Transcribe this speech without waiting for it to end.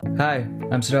Hi,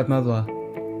 I'm Siddharth Madla.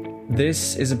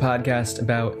 This is a podcast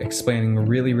about explaining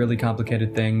really, really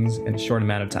complicated things in a short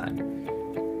amount of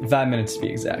time. 5 minutes to be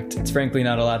exact. It's frankly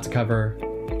not a lot to cover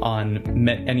on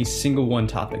any single one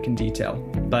topic in detail,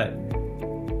 but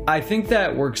I think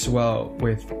that works well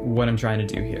with what I'm trying to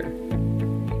do here.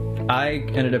 I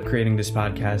ended up creating this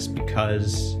podcast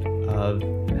because of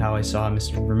how I saw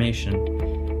misinformation.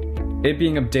 It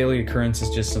being a daily occurrence is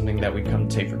just something that we've come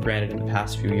to take for granted in the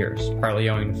past few years, partly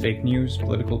owing to fake news,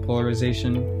 political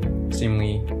polarization,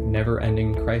 seemingly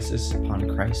never-ending crisis upon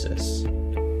crisis.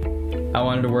 I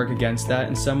wanted to work against that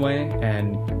in some way,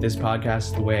 and this podcast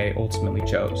is the way I ultimately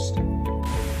chose.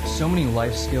 So many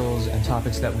life skills and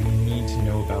topics that we need to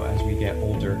know about as we get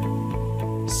older.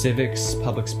 Civics,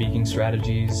 public speaking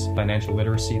strategies, financial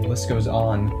literacy, the list goes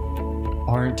on,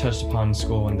 aren't touched upon in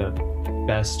school in the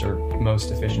best or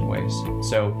most efficient ways.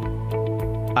 So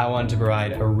I wanted to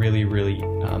provide a really, really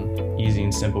easy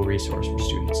and simple resource for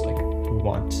students who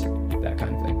want that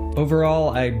kind of thing. Overall,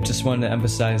 I just wanted to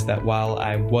emphasize that while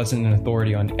I wasn't an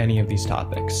authority on any of these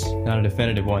topics, not a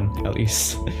definitive one at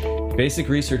least, basic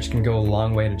research can go a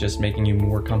long way to just making you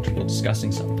more comfortable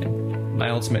discussing something.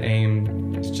 My ultimate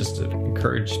aim is just to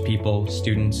encourage people,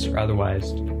 students or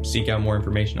otherwise, to seek out more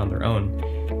information on their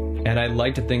own. And I'd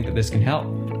like to think that this can help.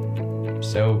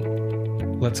 So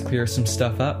let's clear some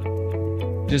stuff up.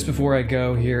 Just before I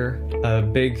go here, a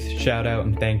big shout out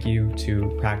and thank you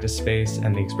to Practice Space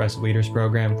and the Expressive Leaders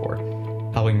Program for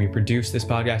helping me produce this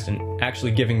podcast and actually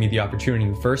giving me the opportunity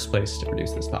in the first place to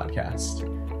produce this podcast.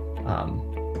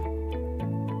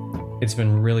 It's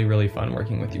been really, really fun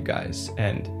working with you guys.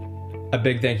 And a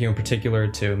big thank you in particular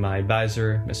to my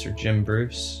advisor, Mr. Jim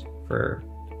Bruce, for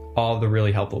all the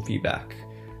really helpful feedback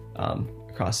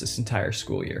across this entire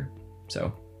school year.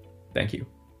 So, thank you.